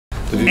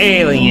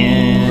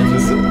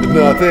Aliens.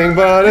 Nothing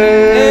but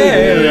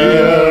aliens.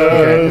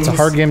 Okay, it's a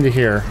hard game to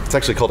hear. It's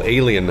actually called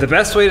Alien. The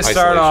best way to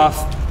start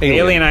off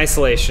Alien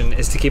Isolation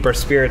is to keep our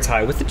spirits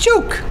high with a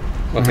joke.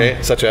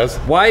 Okay, such as?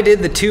 Why did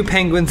the two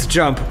penguins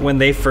jump when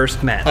they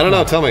first met? I don't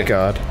know, tell me.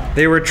 God.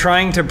 They were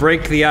trying to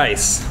break the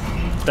ice.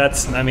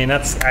 That's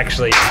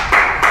actually...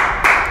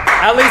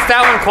 At least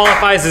that one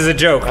qualifies as a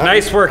joke.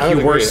 Nice work,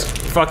 you worst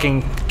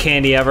fucking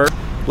candy ever.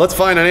 Let's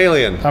find an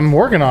alien. I'm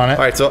working on it.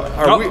 All right, so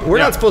we're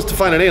not supposed to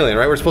find an alien,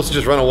 right? We're supposed to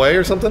just run away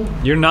or something?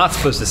 You're not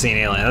supposed to see an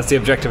alien. That's the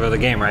objective of the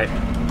game, right?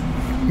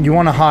 You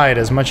want to hide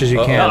as much as you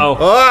can. Uh-oh.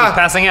 He's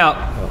passing out.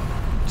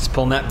 Just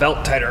pulling that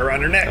belt tighter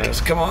around her neck. Yes,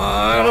 come on,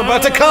 I'm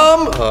about to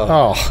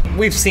come!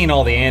 We've seen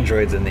all the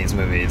androids in these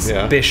movies.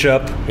 Yeah.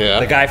 Bishop,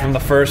 the guy from the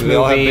first movie. They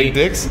all have big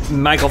dicks?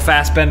 Michael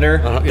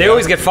Fassbender. They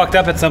always get fucked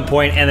up at some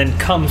point and then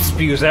cum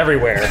spews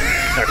everywhere.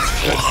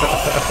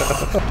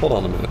 Hold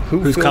on a minute.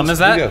 Whose cum is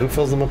that? Yeah, who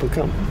fills them up with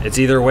cum? It's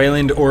either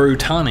Wayland or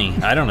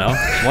Utani. I don't know.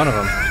 One of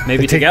them.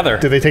 Maybe together.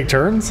 Do they take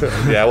turns?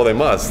 Yeah, well they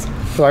must.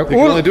 Like, they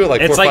can only do it like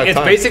 4 or 5 times. It's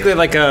basically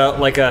like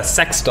a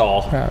sex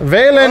doll.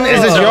 Valen,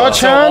 is it your turn?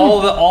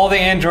 So all the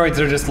androids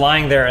are just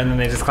lying there, and then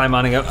they just climb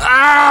on and go,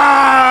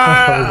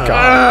 ah! Oh,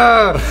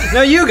 God.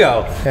 No, you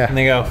go. Yeah. And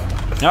they go,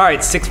 all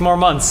right, 6 more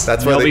months.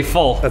 They'll be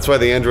full. That's why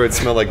the androids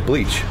smell like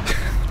bleach.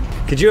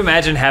 Could you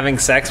imagine having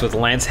sex with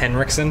Lance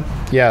Henriksen?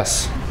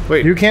 Yes.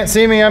 Wait, you can't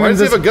see me. Why does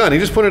he have a gun? He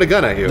just pointed a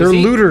gun at you. They're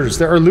looters.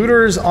 There are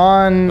looters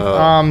on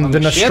the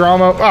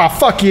Nostromo. Ah,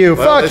 fuck you.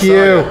 Well, fuck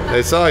you.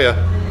 They saw you.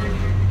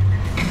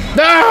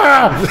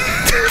 Ah!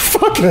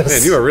 Fuck this.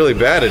 Man, you are really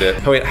bad at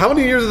it. Oh, wait, how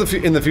many years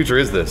in the future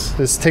is this?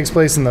 This takes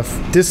place in the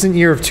distant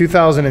year of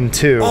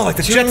 2002. Oh, like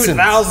the Jetsons.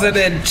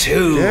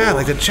 2002. Yeah,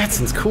 like the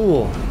Jetsons.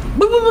 Cool.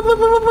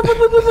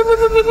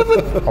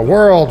 A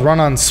world run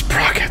on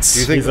sprockets. Do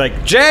you think he's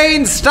like,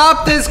 Jane,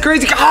 stop this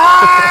crazy...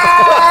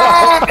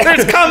 Ah!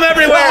 There's cum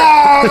everywhere!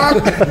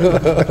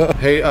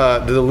 Hey,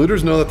 do the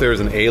looters know that there's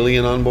an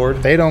alien on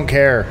board? They don't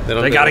care.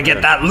 They gotta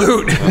get that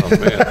loot. Oh,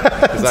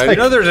 man. You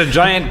know there's a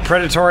giant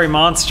predatory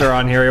monster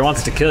on here. He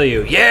wants to kill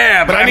you.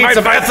 Yeah, but I need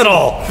some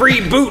ethanol.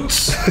 Free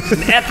boots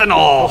and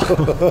ethanol.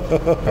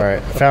 All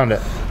right, found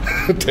it.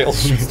 Tail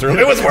shoots through.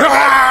 It was worth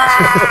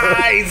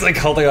it. He's like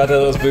holding onto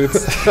those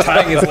boots,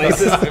 tying his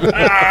laces.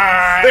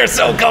 They're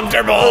so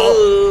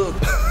comfortable.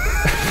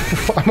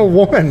 I'm a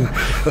woman.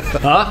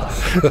 Huh?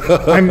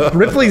 I'm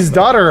Ripley's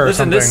daughter or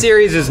something. This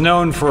series is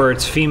known for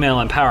its female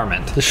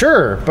empowerment.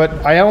 Sure, but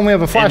I only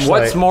have a flashlight. And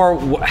what's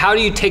more, how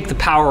do you take the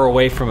power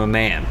away from a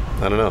man?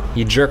 I don't know.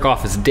 You jerk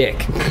off his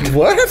dick.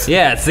 What?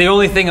 Yeah, it's the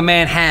only thing a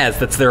man has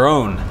that's their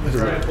own.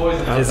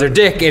 Is their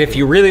dick. And if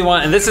you really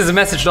want, and this is a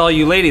message to all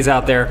you ladies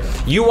out there,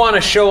 you want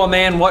to show a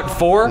man what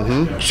for,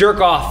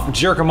 jerk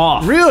him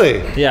off.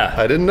 Really? Yeah.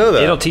 I didn't know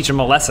that. It'll teach him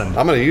a lesson.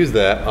 I'm going to use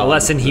that. A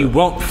lesson he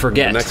won't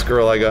forget. The next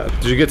girl I got.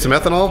 Did you get some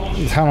ethanol?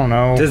 I don't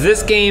know. Does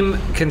this game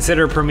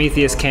consider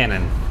Prometheus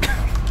canon?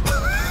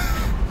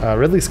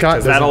 Ridley Scott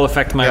doesn't. That'll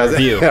affect my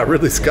review. Yeah,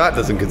 Ridley Scott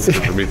doesn't consider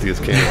Prometheus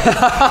canon.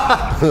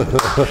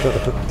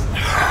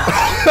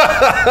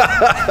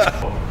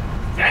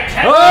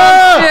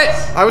 Oh, shit!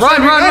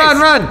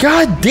 Run!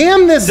 God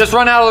damn this! Just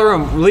run out of the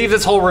room. Leave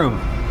this whole room.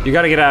 You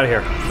gotta get out of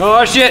here.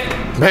 Oh, shit!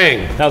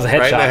 Bang! That was a headshot.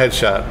 Right in the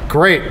headshot.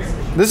 Great.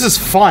 This is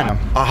fun.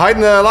 Hide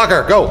in the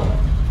locker. Go.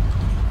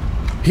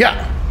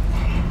 Yeah.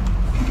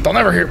 They'll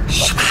never hear.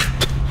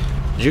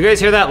 Did you guys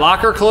hear that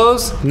locker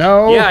close?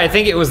 No. Yeah, I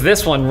think it was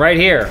this one right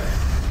here.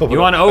 You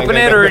want to open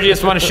it, or do you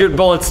just want to shoot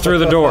bullets through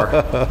the door?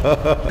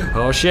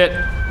 Oh, shit.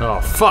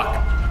 Oh,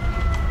 fuck.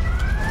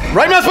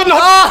 Right mouse button to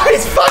hold. Oh,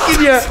 he's fucking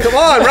you. Come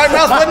on, right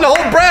mouse button to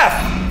hold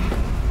breath.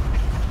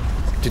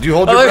 Did you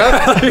hold your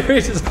breath?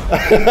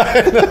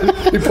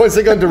 He points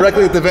the gun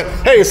directly at the vent.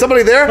 Hey, is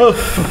somebody there?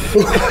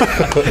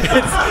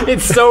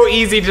 It's so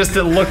easy just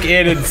to look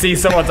in and see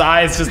someone's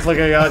eyes just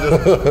looking out.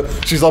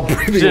 She's all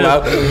breathing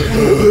loud.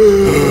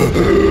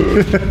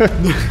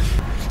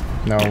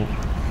 No.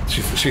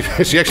 She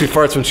actually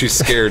farts when she's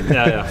scared.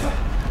 Yeah.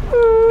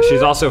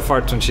 She's also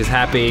farts when she's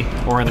happy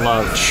or in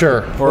love.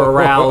 Sure. Or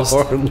aroused.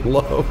 Or in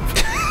love.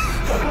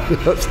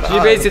 She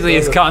basically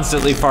is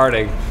constantly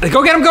farting. Like,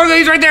 go get him,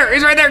 he's right there,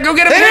 go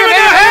get him. Hit him in the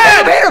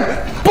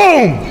head!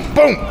 Boom!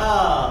 Boom!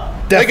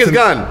 Take his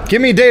gun.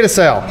 Give me data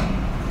cell.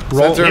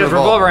 Roll. He has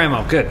revolver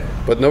ammo, good.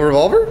 But no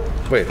revolver?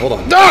 Wait, hold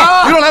on.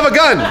 Ah! You don't have a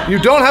gun! You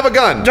don't have a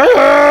gun!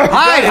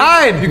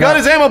 Hide! You got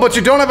his ammo, but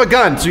you don't have a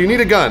gun, so you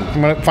need a gun.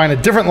 I'm gonna find a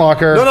different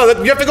locker. No,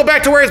 you have to go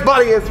back to where his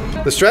body is.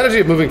 The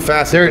strategy of moving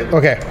fast. There,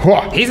 okay.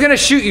 He's gonna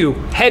shoot you,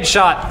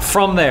 headshot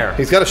from there.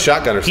 He's got a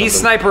shotgun or something. He's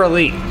Sniper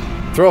Elite.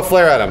 Throw a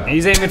flare at him.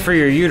 He's aiming for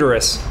your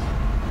uterus.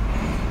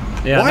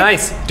 Yeah, what?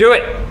 Nice. Do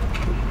it.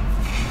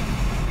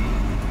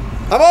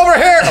 I'm over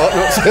here! Oh,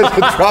 no,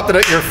 dropped it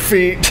at your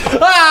feet.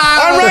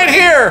 I'm right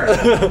here!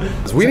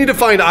 We need to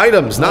find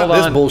items, not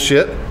this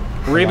bullshit.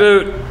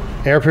 Reboot.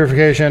 Air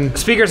purification.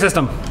 Speaker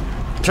system.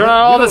 Turn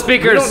on all the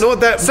speakers. We don't know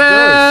what that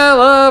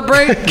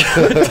Celebrate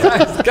good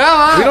times. Come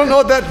on. We don't know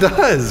what that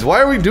does. Why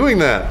are we doing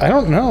that? I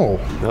don't know.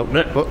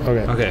 Nope.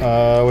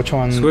 Okay. Which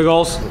one?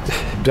 Squiggles.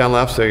 Down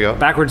left, there you go.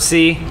 Backward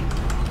C.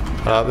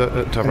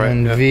 Top right.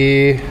 And yeah.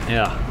 V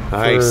Yeah.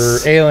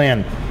 Nice. for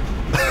alien.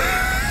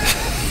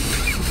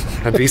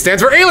 And V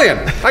stands for alien.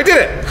 I did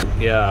it.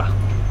 Yeah.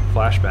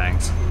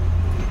 Flashbangs.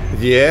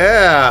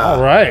 Yeah.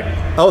 All right.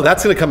 Oh,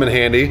 that's gonna come in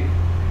handy.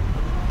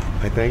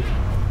 I think.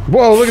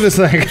 Whoa, look at this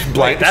thing.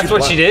 That's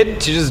what she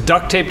did? She just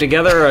duct taped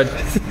together a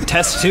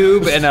test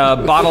tube and a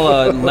bottle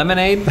of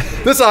lemonade?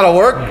 This ought to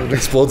work. It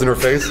explodes in her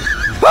face.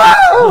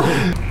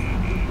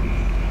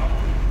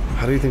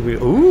 How do you think we?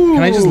 Ooh.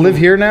 Can I just live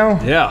here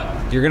now?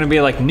 Yeah. You're gonna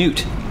be like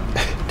Newt.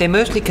 They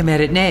mostly come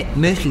out at night.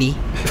 Mostly.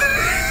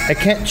 I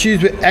can't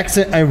choose what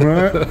accent I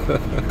want.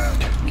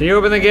 Can you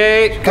open the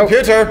gate?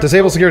 Computer.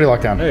 Disable security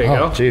lockdown. There you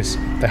go. Jeez,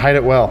 they hide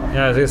it well.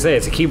 Yeah, I was gonna say,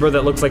 it's a keyboard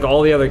that looks like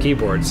all the other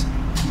keyboards.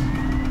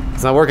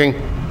 It's not working.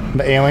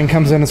 The alien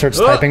comes in and starts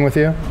Oh. typing with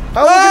you.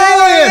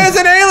 Oh, it's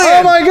an alien.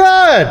 Oh my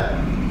god!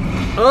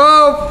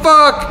 Oh,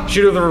 fuck!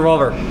 Shoot it with a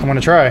revolver. I'm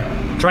gonna try.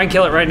 Try and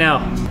kill it right now.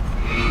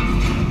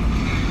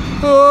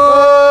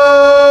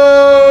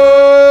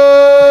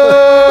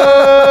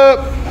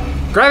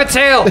 Grab its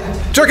tail!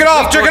 Jerk it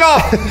off! Jerk it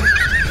off!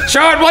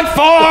 Show it what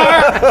for!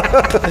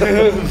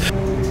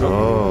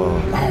 Oh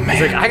man.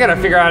 It's like, I gotta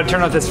figure out how to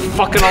turn off this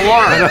fucking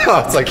alarm.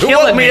 It's like, who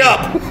Killing woke me me.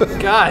 up?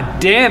 God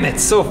damn,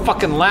 it's so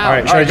fucking loud. All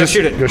right, should I go just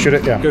shoot it? Go shoot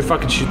it. Yeah. Go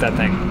fucking shoot that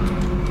thing.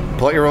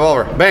 Pull out your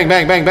revolver. Bang,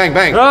 bang, bang, bang,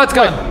 bang. Oh, it's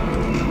gone.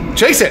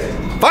 Chase it.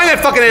 Find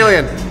that fucking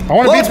alien. I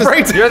want to beat Blow its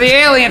brains. this. You're the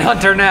alien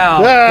hunter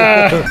now.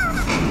 Ah.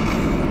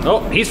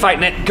 Oh, he's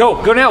fighting it.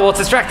 Go now while it's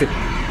distracted.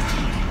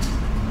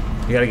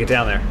 You gotta get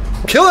down there.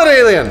 Kill that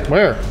alien.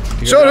 Where?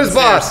 Show it his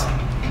boss.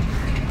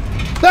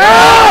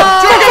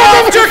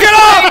 Ah! Jerk it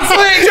off!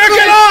 Jerk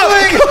it off!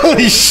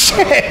 Holy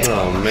shit!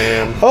 Oh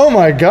man. Oh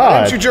my Why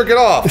god! don't you jerk it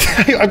off?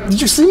 Did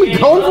you see me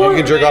going for You it?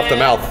 can jerk off the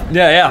mouth.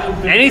 Yeah.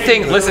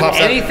 Anything, listen, Pops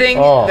out. anything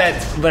Oh.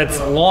 that's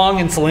long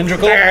and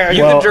cylindrical, you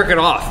Well- can jerk it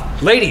off.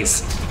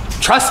 Ladies,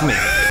 trust me.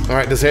 All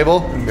right,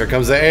 disable. Here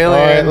comes the alien.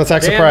 All right, let's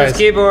act Damn, surprised.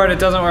 this keyboard, it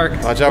doesn't work.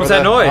 Watch out What's for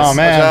that noise? Oh,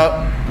 man. Watch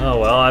out. Oh,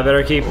 well, I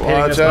better keep hitting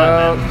Watch this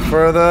out button.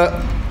 for the.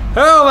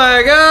 Oh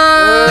my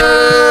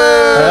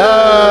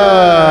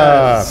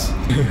god!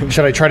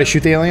 Should I try to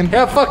shoot the alien?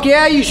 Yeah, fuck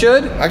yeah, you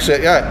should.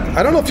 Actually, yeah,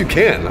 I don't know if you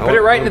can. Put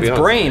it right in its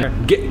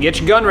brain. Get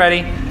your gun ready.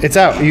 It's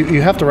out.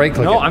 You have to right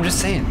click No, it. I'm just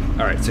saying.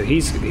 All right, so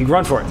he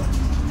run for it.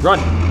 Run.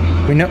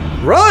 We know.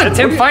 Run! It's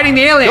him fighting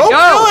the alien. Go Go!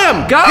 kill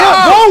him! Go!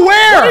 Yeah, go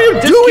where? What are you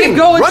Just doing? keep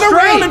going Run straight.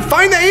 around and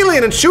find the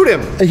alien and shoot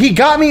him. He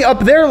got me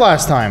up there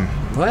last time.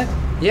 What?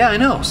 Yeah, I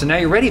know. So now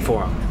you're ready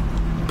for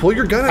him. Pull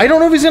your gun out. I don't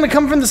know if he's gonna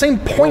come from the same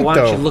point Well, why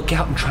don't though. you look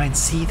out and try and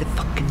see the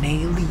fucking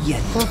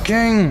alien?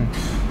 Fucking.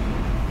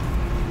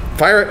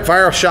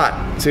 Fire a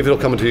shot. See if it'll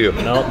come into you.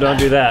 No, don't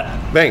do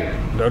that.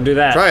 Bang. Don't do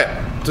that. Try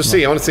it. Just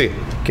see. I want to see.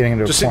 Getting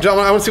into Just a see. point.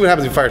 I want to see what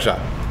happens if you fire a shot.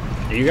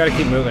 You gotta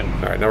keep moving.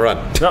 All right, now run.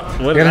 Oh, look I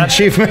got at an that.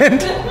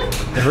 achievement.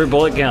 Every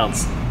bullet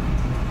counts.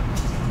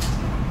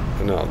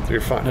 No, you're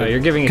fine. No, you're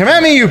giving it. Come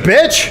at me, you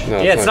bitch! No,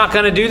 Yeah, it's fine. not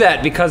gonna do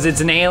that because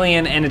it's an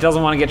alien and it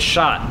doesn't want to get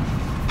shot.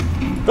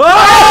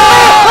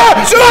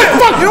 Ah!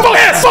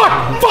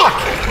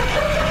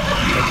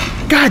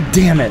 Fuck! God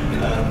damn it!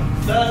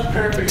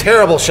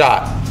 Terrible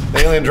shot. The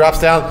alien drops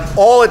down.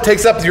 All it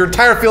takes up is your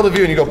entire field of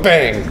view, and you go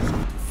bang.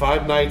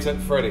 Five Nights at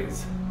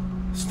Freddy's,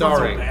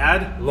 starring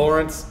bad.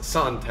 Lawrence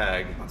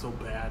Sontag, Not so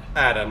bad.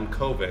 Adam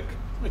Kovic,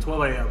 It's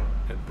 12 a.m.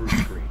 and Bruce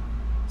Green.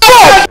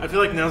 I feel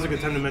like now's a good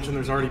time to mention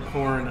there's already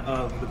porn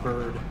of the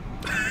bird.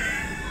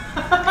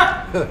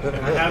 And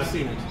I have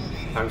seen it.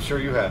 I'm sure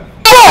you have.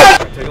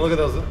 Take a look at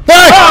those.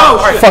 Oh,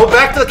 All right, go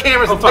back to the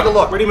cameras and take a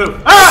look. Ready,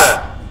 move.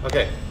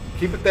 Okay,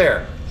 keep it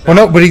there. Well,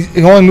 no, but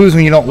he only moves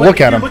when you don't look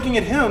If at you're him. looking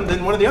at him,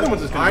 then one of the other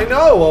ones is I coming.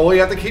 know. Well, we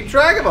have to keep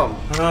track of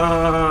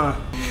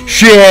them.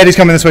 Shit, he's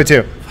coming this way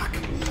too.